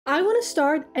I want to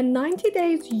start a 90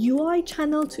 days UI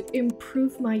channel to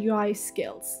improve my UI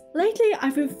skills. Lately,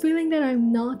 I've been feeling that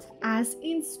I'm not as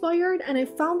inspired, and I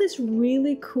found this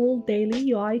really cool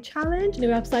daily UI challenge in a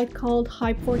website called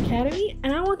Hype4 Academy,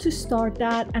 and I want to start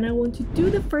that, and I want to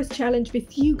do the first challenge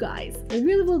with you guys. I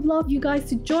really would love you guys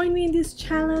to join me in this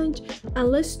challenge, and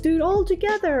let's do it all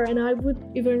together. And I would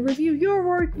even review your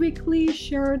work weekly,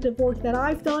 share the work that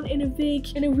I've done in a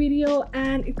week in a video,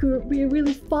 and it could be a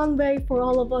really fun way for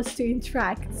all of us to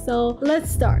interact. So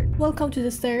let's start. Welcome to the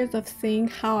stairs of seeing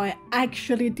how I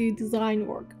actually do design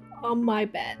work on my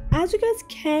bed. As you guys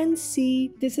can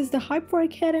see, this is the Hype4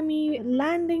 Academy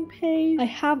landing page. I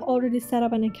have already set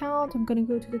up an account. I'm gonna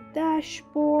go to the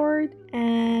dashboard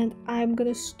and I'm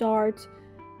gonna start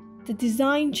the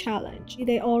design challenge.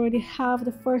 They already have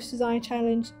the first design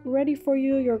challenge ready for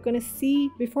you. You're gonna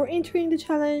see before entering the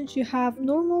challenge, you have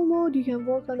normal mode. You can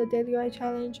work on the daily UI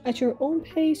challenge at your own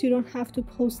pace. You don't have to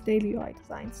post daily UI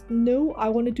designs. No, I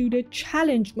want to do the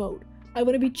challenge mode. I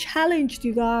want to be challenged,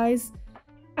 you guys.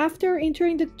 After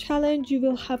entering the challenge, you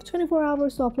will have 24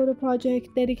 hours to upload a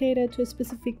project dedicated to a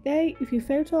specific day. If you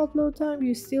fail to upload time,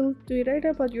 you still do it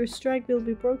later, but your strike will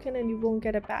be broken and you won't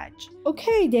get a badge.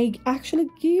 Okay, they actually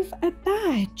give a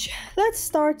badge. Let's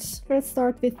start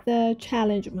with the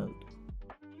challenge mode.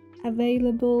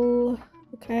 Available.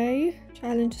 Okay,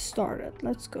 challenge started.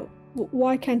 Let's go.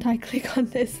 Why can't I click on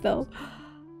this though?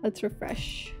 Let's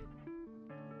refresh.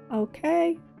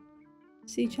 Okay.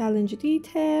 See challenge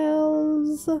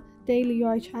details, daily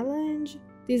UI challenge,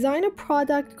 design a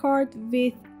product card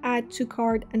with add to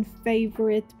cart and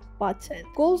favorite button.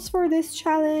 Goals for this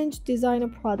challenge: design a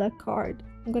product card.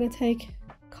 I'm gonna take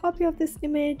a copy of this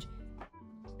image,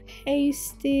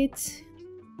 paste it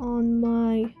on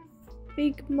my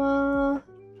Figma,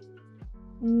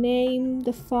 name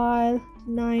the file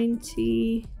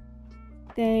 90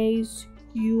 days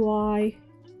UI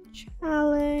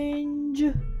challenge.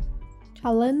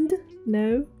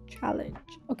 Challenge.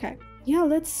 Okay, yeah,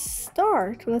 let's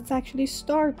start. Let's actually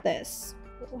start this.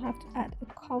 We'll have to add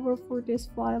a cover for this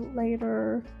file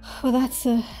later. Well, that's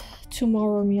a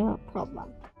tomorrow problem.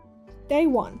 Day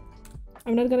one.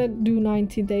 I'm not gonna do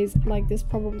 90 days like this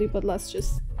probably, but let's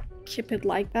just keep it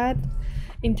like that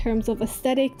in terms of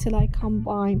aesthetic till I come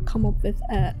up with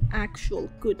an actual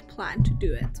good plan to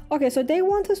do it. Okay, so they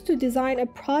want us to design a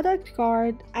product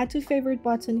card, add to favorite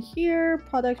button here,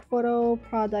 product photo,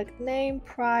 product name,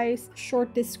 price,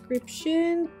 short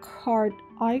description, card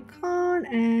icon,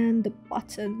 and the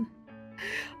button.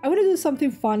 I want to do something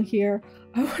fun here.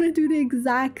 I want to do the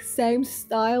exact same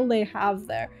style they have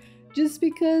there, just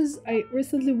because I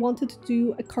recently wanted to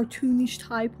do a cartoonish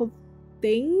type of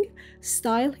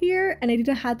style here and I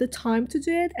didn't have the time to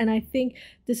do it, and I think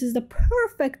this is the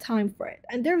perfect time for it.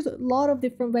 And there's a lot of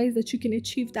different ways that you can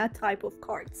achieve that type of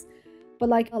cards, but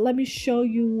like let me show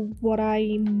you what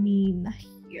I mean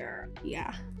here.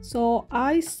 Yeah, so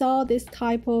I saw this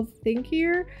type of thing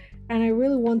here and I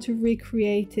really want to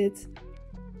recreate it.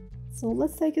 So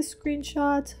let's take a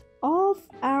screenshot of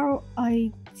our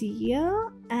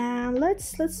idea and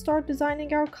let's start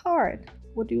designing our card.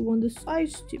 What do you want the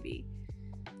size to be?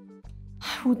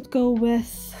 I would go with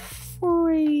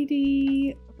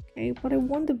 480. Okay, but I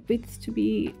want the width to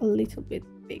be a little bit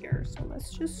bigger, so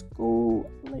let's just go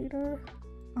later.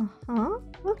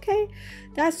 Okay,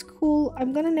 that's cool.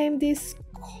 I'm gonna name this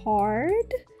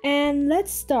card and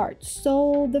let's start.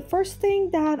 So the first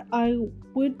thing that I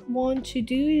would want to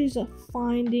do is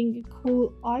finding a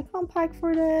cool icon pack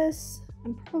for this.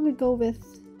 I'm probably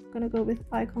gonna go with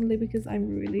Iconly because I'm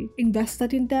really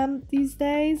invested in them these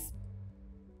days.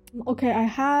 Okay, I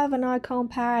have an icon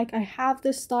pack, I have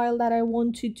the style that I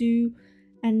want to do,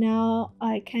 and now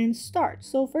I can start.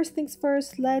 So first things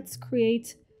first, let's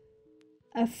create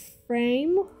a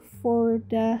frame for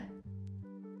the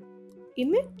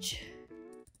image.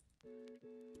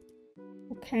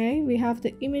 Okay, we have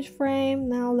the image frame.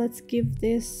 Now let's give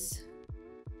this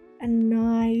a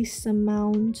nice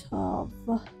amount of...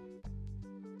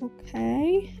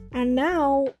 Okay, and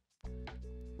now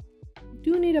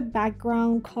do need a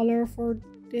background color for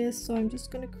this, so I'm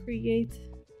just gonna create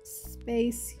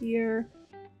space here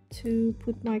to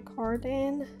put my card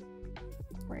in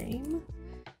frame.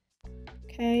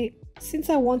 Okay, since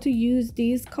I want to use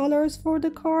these colors for the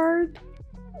card,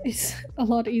 it's a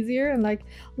lot easier and like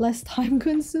less time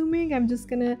consuming. I'm just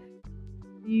gonna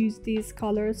use these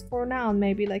colors for now and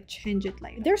maybe like change it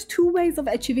later. There's two ways of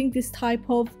achieving this type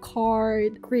of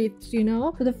card grid, you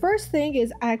know. So the first thing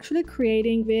is actually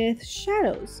creating with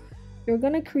shadows. You're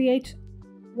gonna create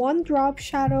one drop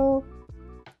shadow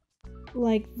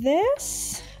like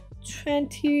this,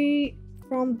 20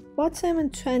 from bottom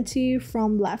and 20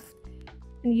 from left.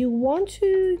 And you want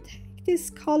to take this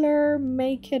color,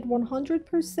 make it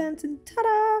 100%, and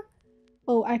ta-da!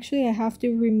 Oh, actually I have to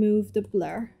remove the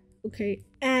blur. Okay,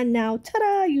 and now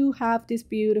ta-da! You have this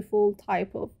beautiful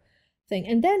type of thing.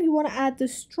 And then you want to add the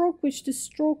stroke, which the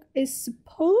stroke is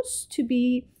supposed to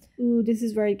be, ooh, this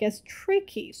is where it gets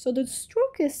tricky. So the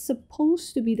stroke is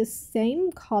supposed to be the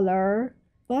same color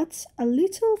but a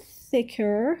little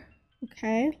thicker.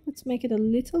 Okay, let's make it a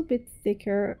little bit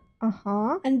thicker.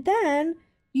 And then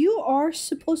you are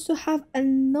supposed to have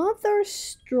another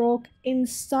stroke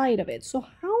inside of it. So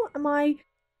how am I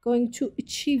going to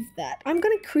achieve that? I'm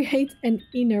going to create an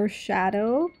inner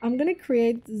shadow. I'm going to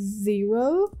create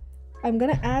 0. I'm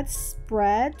going to add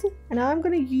spread, and I'm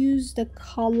going to use the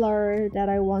color that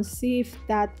I want, see if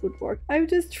that would work. I'm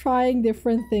just trying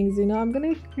different things, you know. I'm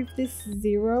going to keep this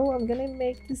 0. I'm going to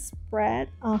make the spread.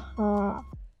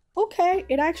 Okay,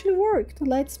 it actually worked.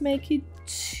 Let's make it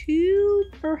 2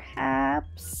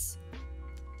 perhaps.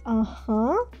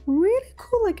 Really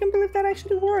cool. I can't believe that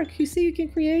actually worked. You see, you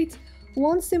can create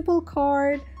one simple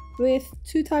card with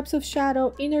 2 types of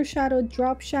shadow, inner shadow,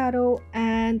 drop shadow,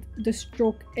 and the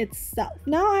stroke itself.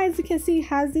 Now, as you can see, it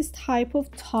has this type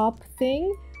of top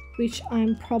thing, which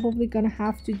I'm probably gonna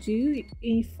have to do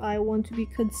if I want to be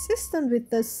consistent with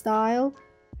the style.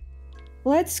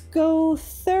 Let's go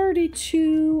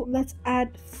 32. Let's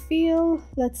add fill.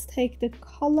 Let's take the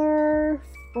color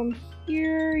from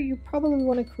here. You probably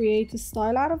want to create a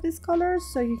style out of these colors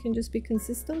so you can just be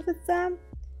consistent with them.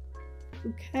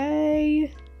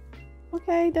 Okay,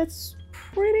 that's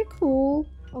pretty cool.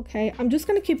 Okay, I'm just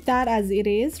gonna keep that as it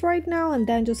is right now and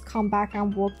then just come back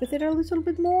and work with it a little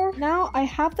bit more. Now I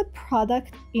have the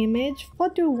product image.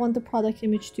 What do I want the product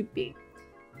image to be?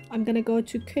 I'm gonna go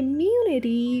to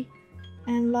community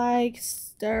and like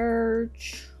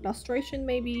search illustration,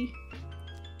 maybe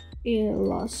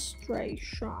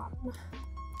illustration,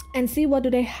 and see what do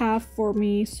they have for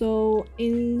me. So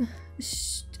in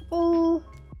stable,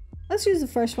 let's use the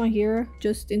first one here,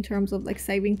 just in terms of like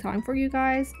saving time for you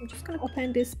guys. I'm just gonna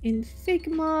open this in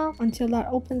Figma until that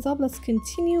opens up. Let's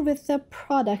continue with the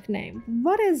product name.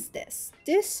 What is this?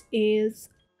 This is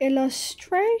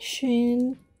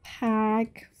illustration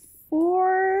pack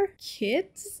for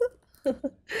kids.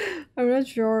 I'm not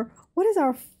sure. What is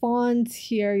our font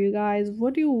here, you guys?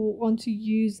 What do you want to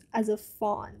use as a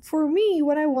font? For me,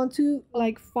 when I want to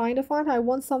like find a font, I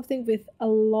want something with a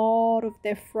lot of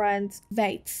different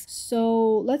weights.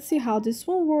 So let's see how this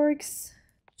one works.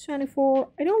 24.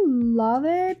 I don't love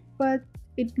it, but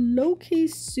it low-key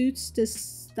suits the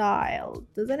style,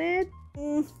 doesn't it?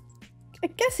 I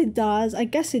guess it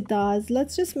does.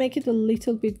 Let's just make it a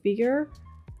little bit bigger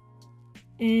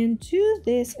and do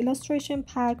this illustration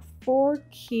pack for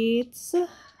kids.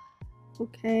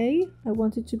 Okay, I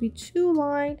want it to be 2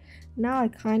 line. Now I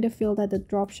kind of feel that the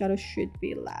drop shadow should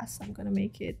be less. I'm gonna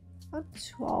make it not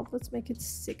 12, let's make it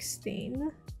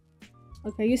 16.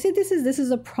 Okay, you see, this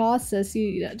is a process.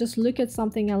 You just look at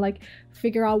something and like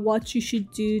figure out what you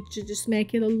should do to just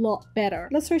make it a lot better.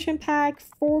 Illustration pack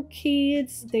for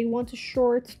kids. They want a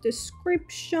short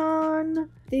description.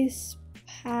 This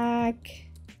pack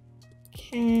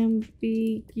can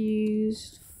be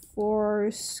used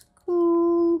for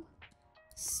school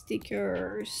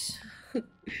stickers.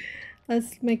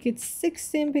 Let's make it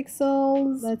 16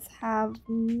 pixels. Let's have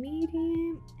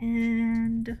medium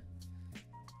and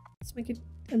let's make it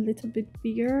a little bit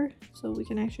bigger so we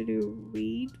can actually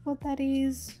read what that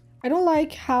is. I don't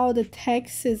like how the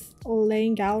text is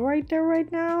laying out right there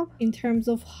right now in terms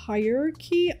of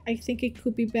hierarchy. I think it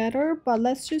could be better, but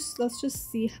let's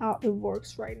just see how it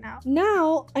works right now.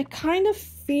 Now I kind of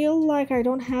feel like I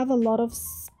don't have a lot of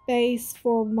space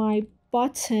for my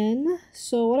button.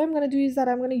 So what I'm gonna do is that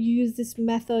I'm gonna use this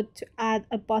method to add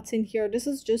a button here. This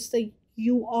is just a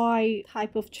UI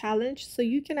type of challenge, so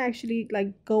you can actually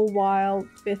like go wild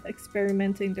with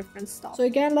experimenting different stuff. So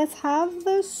again, let's have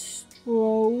the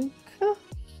stroke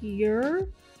here.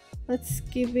 Let's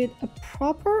give it a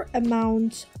proper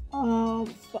amount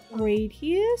of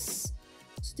radius.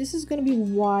 So this is going to be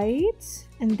white,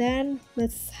 and then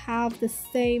let's have the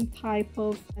same type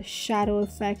of a shadow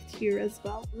effect here as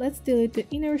well. Let's delete the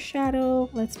inner shadow.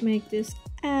 Let's make this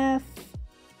F.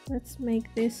 Let's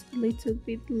make this a little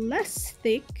bit less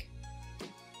thick.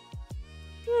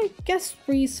 I guess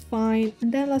 3 is fine.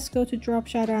 And then let's go to drop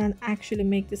shadow and actually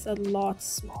make this a lot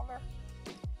smaller.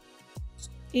 So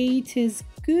 8 is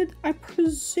good, I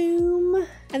presume.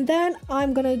 And then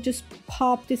I'm gonna just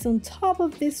pop this on top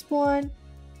of this one.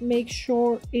 Make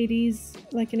sure it is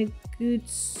like in a good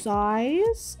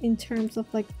size in terms of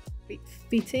like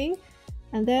fitting.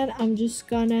 And then I'm just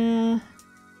gonna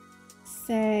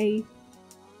say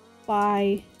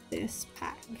buy this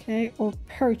pack, okay, or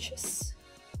purchase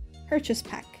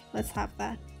pack. Let's have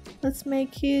that. Let's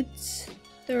make it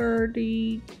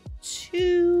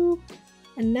 32.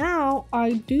 And now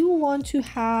I do want to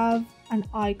have an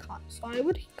icon, so I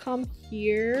would come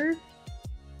here,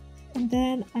 and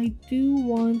then I do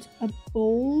want a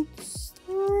bold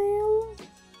style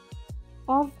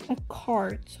of a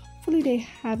cart. Hopefully they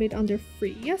have it under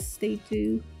free. Yes, they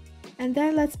do. And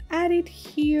then let's add it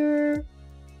here,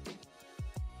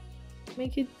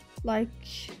 make it like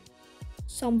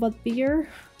somewhat bigger.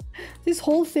 This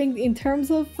whole thing in terms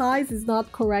of size is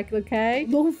not correct, okay?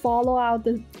 Don't follow out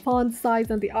the font size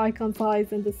and the icon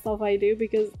size and the stuff I do,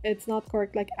 because it's not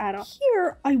correct like at all.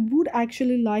 Here I would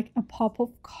actually like a pop of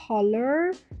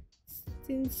color.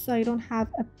 Since I don't have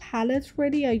a palette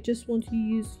ready, I just want to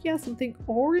use, yeah, something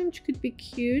orange could be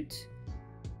cute.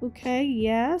 Okay,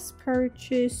 yes,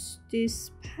 purchase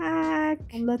this pack.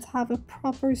 And let's have a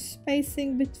proper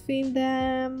spacing between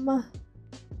them.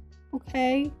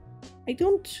 Okay, I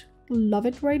don't love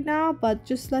it right now, but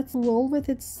just let's roll with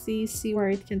it, see where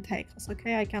it can take us.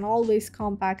 Okay, I can always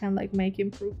come back and like make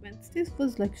improvements. This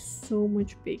was like so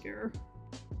much bigger.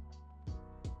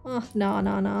 Oh, no,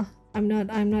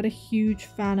 I'm not a huge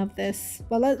fan of this,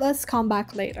 but let's come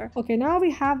back later. Okay, now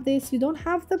we have this. We don't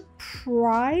have the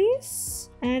price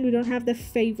and we don't have the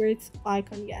favorite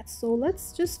icon yet, so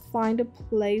let's just find a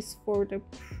place for the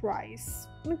price.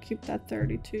 I'm gonna keep that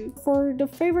 32. For the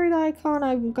favorite icon,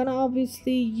 I'm gonna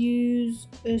obviously use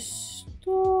a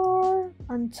star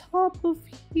on top of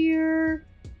here,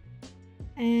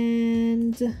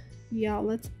 and yeah,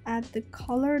 let's add the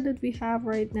color that we have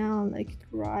right now, like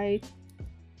right,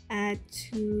 add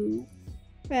to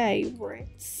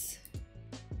favorites.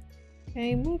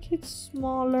 Okay, make it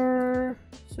smaller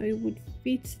so it would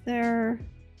fit there.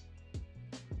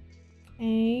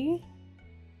 Okay,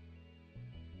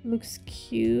 looks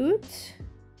cute.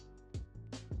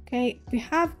 Okay, we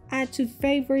have add to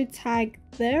favorite tag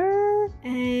there,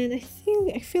 and I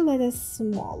feel like that's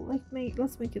small. Let's make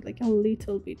it like a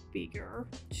little bit bigger.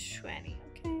 20.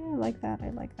 Okay, I like that.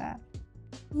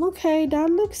 Okay, that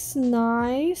looks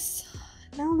nice.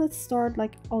 Now let's start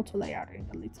like auto layouting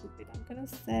a little bit. I'm gonna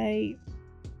say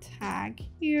tag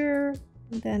here,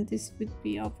 and then this would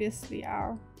be obviously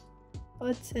our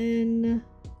button.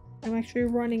 I'm actually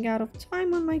running out of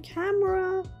time on my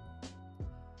camera,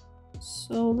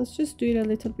 so let's just do it a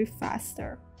little bit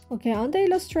faster. Okay, on the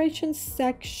illustration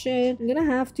section, I'm gonna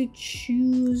have to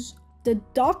choose the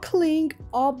docking,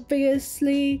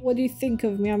 obviously. What do you think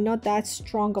of me? I'm not that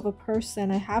strong of a person.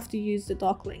 I have to use the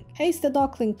docking. Paste the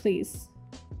docking, please.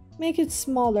 Make it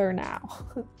smaller now.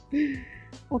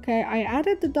 Okay, I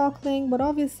added the docking, but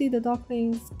obviously the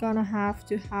dockling's gonna have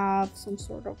to have some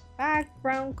sort of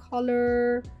background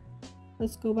color.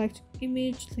 Let's go back to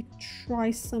image, like try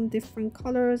some different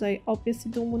colors. I obviously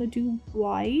don't want to do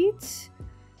white.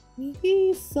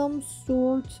 Maybe some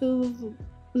sort of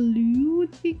blue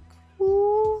would be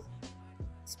cool.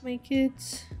 Let's make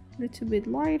it a little bit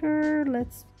lighter.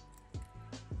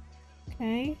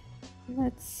 Okay,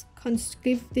 let's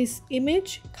give this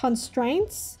image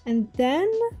constraints, and then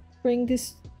bring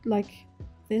this like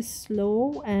this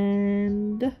low,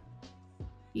 and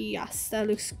yes, that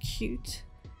looks cute.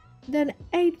 Then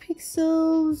 8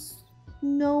 pixels.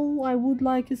 No, I would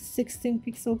like a 16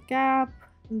 pixel gap.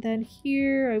 And then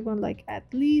here I want like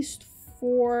at least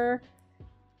 4.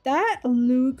 That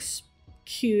looks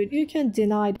cute. You can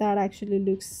deny that actually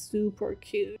looks super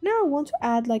cute. Now I want to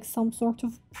add like some sort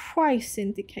of price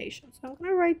indication. So I'm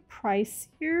gonna write price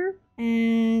here,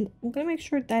 and I'm gonna make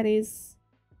sure that is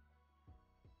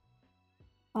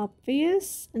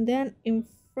obvious. And then in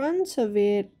front of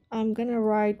it, I'm gonna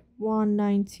write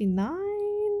 199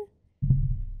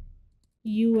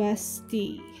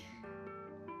 USD.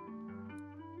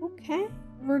 Okay,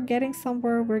 we're getting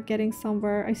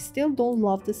somewhere. I still don't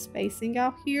love the spacing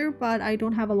out here, but I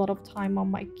don't have a lot of time on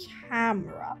my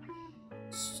camera,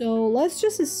 so let's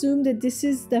just assume that this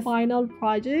is the final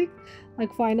project,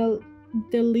 like final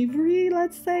delivery,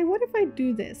 let's say. What if I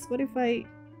do this? What if I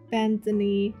bend the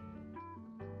knee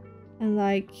and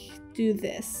like do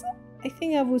this? I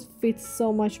think that would fit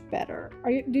so much better.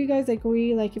 Do you guys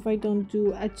agree? Like if I don't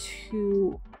do a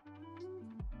two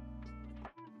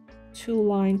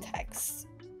line text,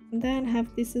 and then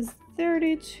have this as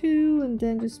 32, and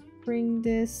then just bring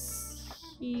this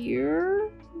here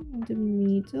in the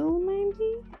middle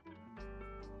maybe.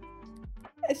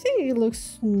 I think it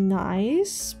looks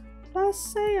nice, plus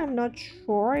say. I'm not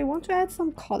sure. I want to add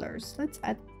some colors. Let's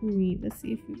add green. Let's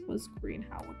see if it was green.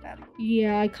 How would that look?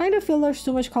 Yeah, I kind of feel there's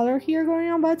too much color here going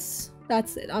on, but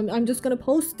that's it. I'm just gonna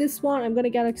post this one. I'm gonna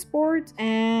get export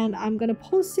and I'm gonna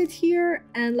post it here,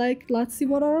 and like, let's see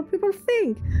what other people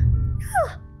think.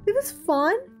 Yeah, it was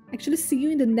fun. Actually, see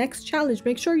you in the next challenge.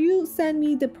 Make sure you send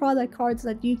me the product cards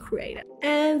that you created.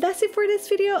 And that's it for this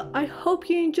video. I hope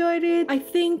you enjoyed it. I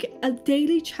think a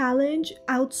daily challenge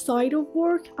outside of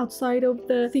work, outside of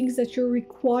the things that you're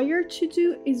required to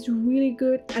do, is really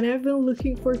good. And I've been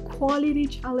looking for a quality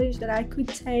challenge that I could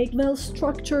take,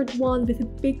 well-structured one with a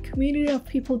big community of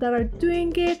people that are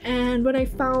doing it. And when I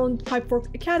found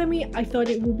Pipework Academy, I thought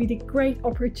it would be the great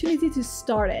opportunity to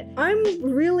start it. I'm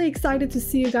really excited to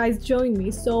see you guys join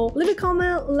me. So leave a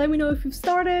comment, let me know if you've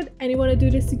started and you want to do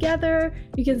this together.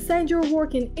 You can send your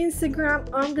work in Instagram.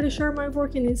 I'm gonna share my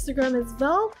work in Instagram as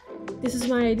well. This is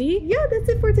my ID. Yeah, that's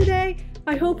it for today.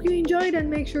 I hope you enjoyed, and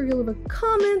make sure you leave a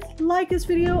comment, like this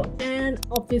video, and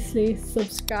obviously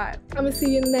subscribe. I'm gonna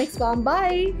see you in the next one.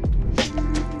 Bye.